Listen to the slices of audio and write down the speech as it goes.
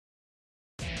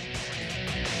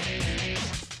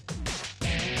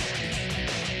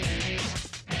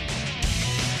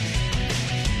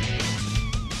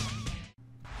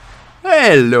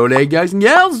Hello there guys and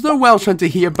gals, the Welsh Hunter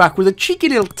here, back with a cheeky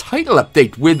little title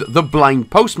update with the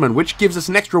Blind Postman, which gives us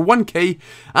an extra 1k,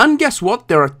 and guess what,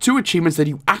 there are 2 achievements that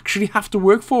you actually have to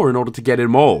work for in order to get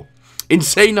them all.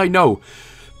 Insane, I know.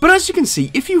 But as you can see,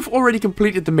 if you've already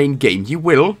completed the main game, you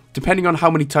will, depending on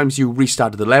how many times you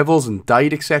restarted the levels and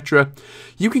died, etc.,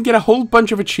 you can get a whole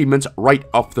bunch of achievements right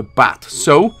off the bat.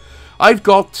 So, I've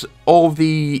got all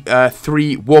the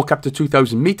 3 walk up to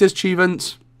 2,000 meters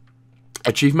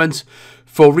achievements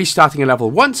for restarting a level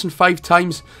once and 5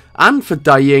 times, and for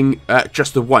dying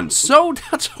just the once. So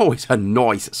that's always a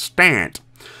nice start.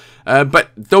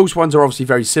 But those ones are obviously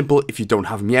very simple if you don't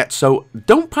have them yet, so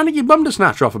don't panic your bum to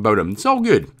snatch off about them. It's all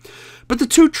good. But the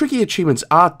 2 tricky achievements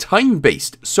are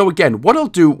time-based. So again, what I'll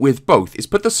do with both is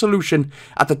put the solution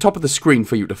at the top of the screen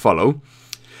for you to follow.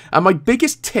 And my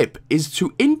biggest tip is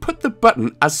to input the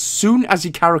button as soon as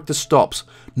your character stops,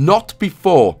 not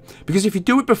before. Because if you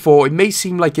do it before, it may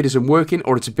seem like it isn't working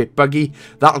or it's a bit buggy.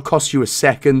 That'll cost you a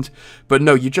second. But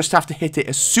no, you just have to hit it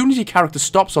as soon as your character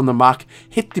stops on the mark,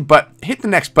 hit the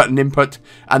next button input,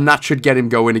 and that should get him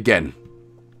going again.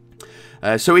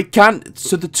 So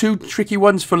the 2 tricky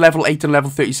ones for level 8 and level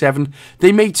 37,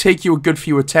 they may take you a good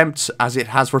few attempts, as it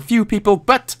has for a few people,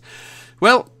 but,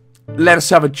 well, let us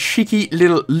have a cheeky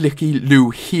little licky-loo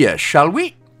here, shall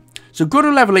we? So go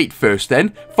to level 8 first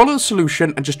then, follow the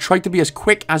solution, and just try to be as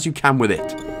quick as you can with it.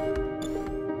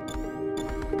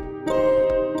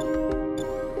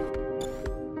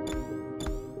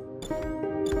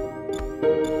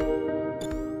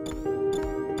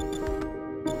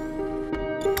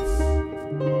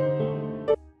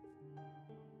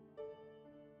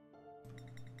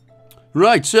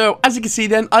 Right, so as you can see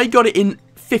then, I got it in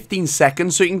 15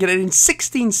 seconds, so you can get it in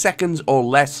 16 seconds or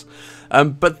less.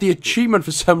 But the achievement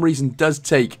for some reason does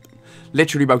take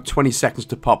literally about 20 seconds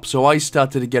to pop, so I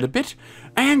started to get a bit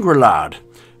angry, lad.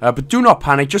 But do not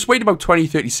panic, just wait about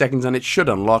 20-30 seconds and it should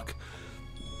unlock.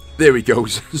 There we go.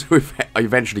 So I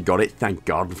eventually got it, thank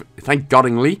God, thank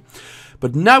Godingly.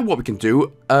 But now what we can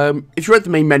do, if you're at the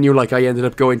main menu like I ended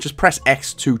up going, just press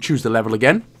X to choose the level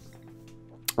again.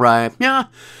 Right, yeah,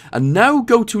 and now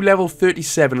go to level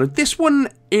 37. Now, this one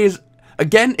is,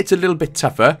 again, it's a little bit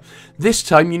tougher. This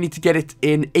time you need to get it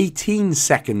in 18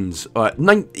 seconds,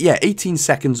 18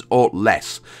 seconds or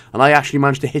less. And I actually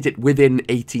managed to hit it within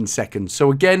 18 seconds.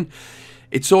 So again,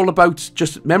 it's all about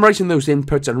just memorizing those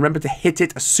inputs and remember to hit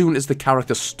it as soon as the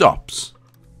character stops.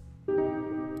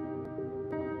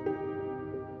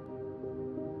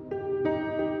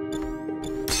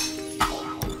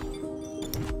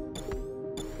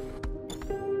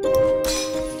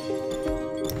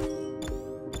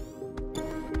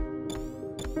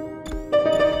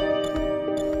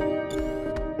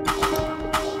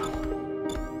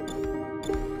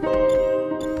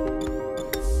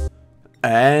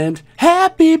 And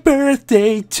happy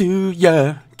birthday to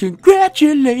ya,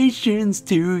 congratulations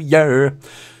to ya.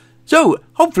 So,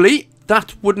 hopefully,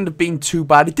 that wouldn't have been too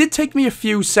bad. It did take me a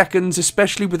few seconds,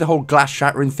 especially with the whole glass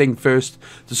shattering thing first,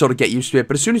 to sort of get used to it.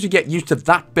 But as soon as you get used to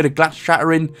that bit of glass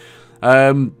shattering,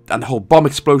 and the whole bomb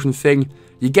explosion thing,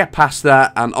 you get past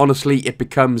that, and honestly, it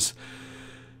becomes...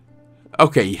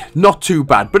 okay, not too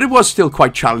bad, but it was still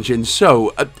quite challenging.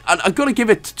 So, I've got to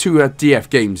give it to DF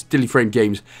Games, Dilly Frame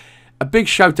Games. A big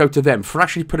shout out to them for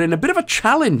actually putting a bit of a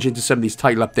challenge into some of these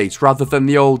title updates, rather than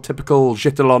the old typical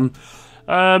Jitalon.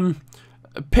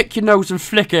 Pick your nose and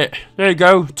flick it. There you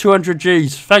go, 200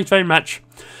 Gs. Thanks very much.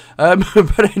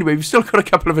 But anyway, we've still got a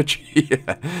couple of we've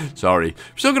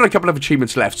still got a couple of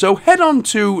achievements left. So head on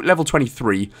to level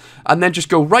 23, and then just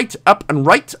go right, up, and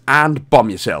right, and bomb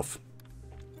yourself.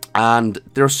 And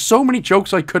there are so many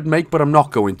jokes I could make, but I'm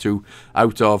not going to,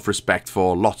 out of respect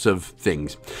for lots of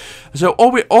things. So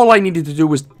all I needed to do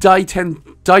was die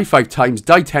 5 times,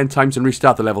 die 10 times, and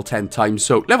restart the level 10 times.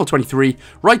 So level 23,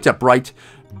 right up, right,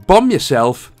 bomb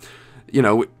yourself. You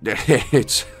know,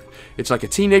 it's like a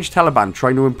teenage Taliban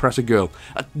trying to impress a girl.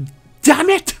 Damn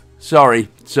it! Sorry.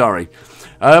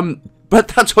 But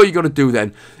that's all you got to do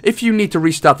then. If you need to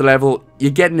restart the level,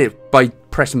 you're getting it by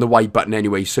pressing the Y button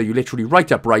anyway. So you literally right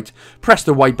up, right, press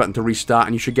the Y button to restart,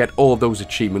 and you should get all those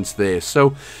achievements there.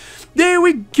 So there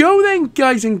we go then,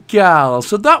 guys and gals.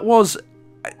 So that was,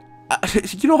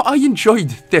 you know, I enjoyed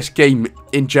this game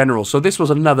in general. So this was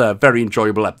another very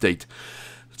enjoyable update.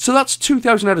 So that's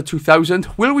 2,000 out of 2,000.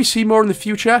 Will we see more in the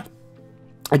future?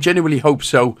 I genuinely hope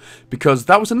so, because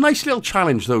that was a nice little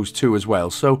challenge, those 2 as well.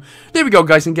 So, there we go,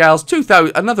 guys and gals.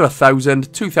 2,000, another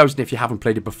 1,000, 2,000 if you haven't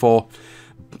played it before.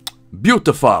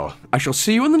 Beautiful. I shall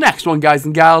see you in the next one, guys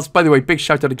and gals. By the way, big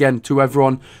shout out again to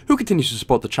everyone who continues to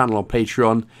support the channel on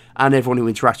Patreon, and everyone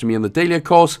who interacts with me on the daily, of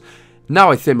course.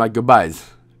 Now I say my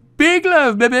goodbyes. Big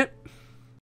love, baby.